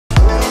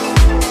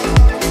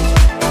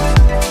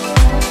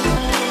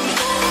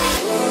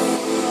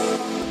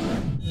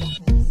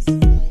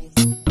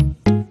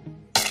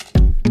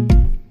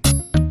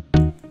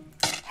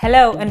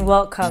Hello and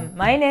welcome.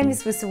 My name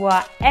is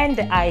Wusuwaah and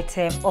the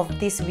item of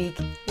this week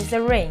is a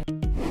ring.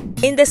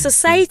 In the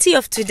society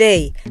of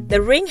today,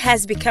 the ring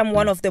has become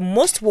one of the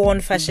most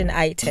worn fashion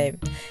items.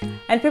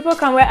 And people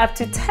can wear up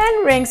to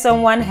 10 rings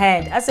on one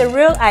hand as a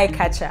real eye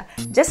catcher,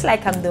 just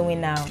like I'm doing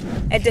now.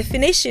 A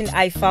definition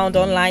I found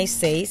online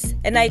says,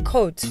 and I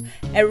quote,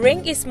 "A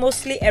ring is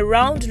mostly a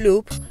round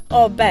loop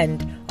or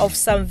band of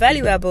some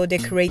valuable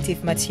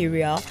decorative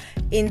material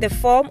in the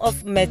form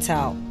of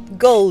metal,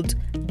 gold,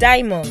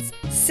 diamonds,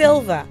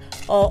 silver,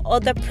 or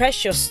other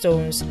precious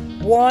stones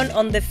worn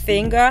on the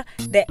finger,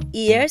 the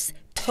ears,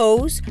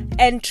 toes,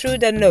 and through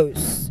the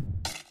nose."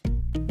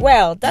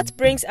 Well, that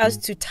brings us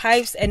to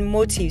types and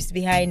motifs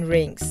behind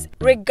rings.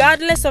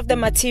 Regardless of the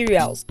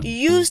materials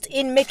used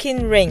in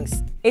making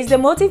rings, it's the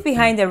motif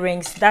behind the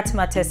rings that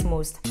matters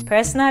most.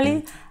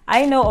 Personally,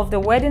 I know of the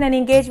wedding and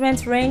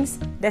engagement rings,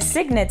 the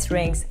signet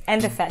rings,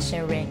 and the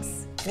fashion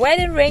rings.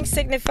 Wedding ring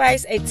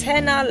signifies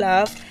eternal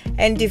love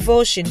and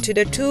devotion to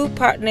the two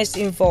partners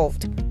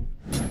involved.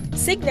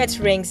 Signet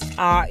rings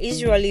are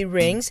usually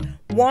rings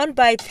worn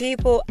by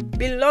people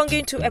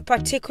belonging to a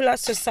particular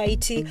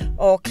society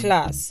or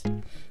class.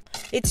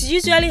 It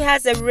usually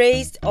has a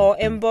raised or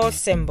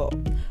embossed symbol,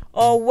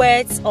 or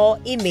words or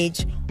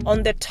image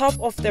on the top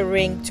of the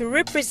ring to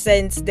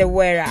represent the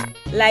wearer,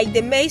 like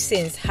the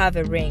Masons have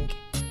a ring.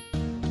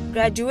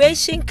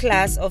 Graduation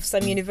class of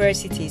some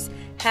universities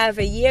have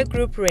a year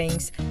group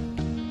rings,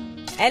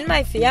 and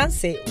my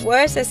fiancé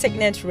wears a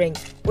signet ring,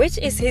 which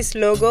is his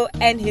logo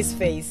and his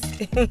face.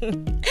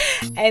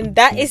 And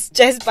that is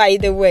just by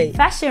the way.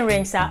 Fashion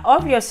rings are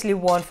obviously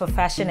worn for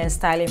fashion and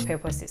styling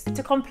purposes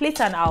to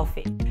complete an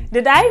outfit.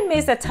 Did I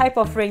miss a type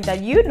of ring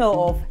that you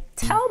know of?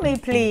 Tell me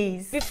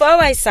please.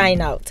 Before I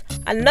sign out,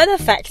 another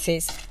fact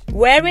is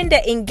wearing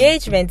the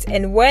engagement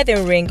and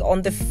wedding ring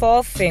on the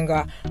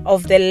forefinger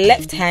of the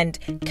left hand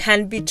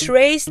can be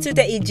traced to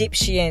the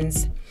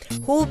Egyptians,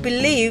 who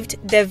believed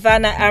the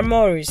vena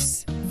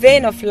amoris,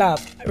 vein of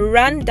love,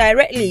 ran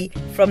directly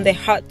from the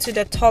heart to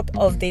the top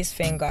of this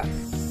finger.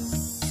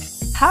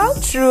 How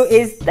true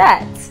is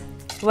that?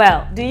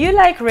 Well, do you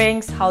like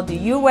rings? How do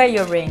you wear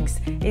your rings?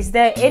 Is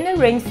there any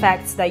ring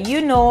facts that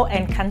you know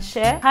and can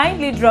share?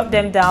 Kindly drop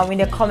them down in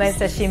the comment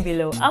section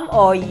below. I'm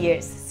all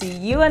ears. See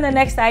you on the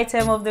next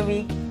item of the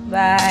week.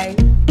 Bye.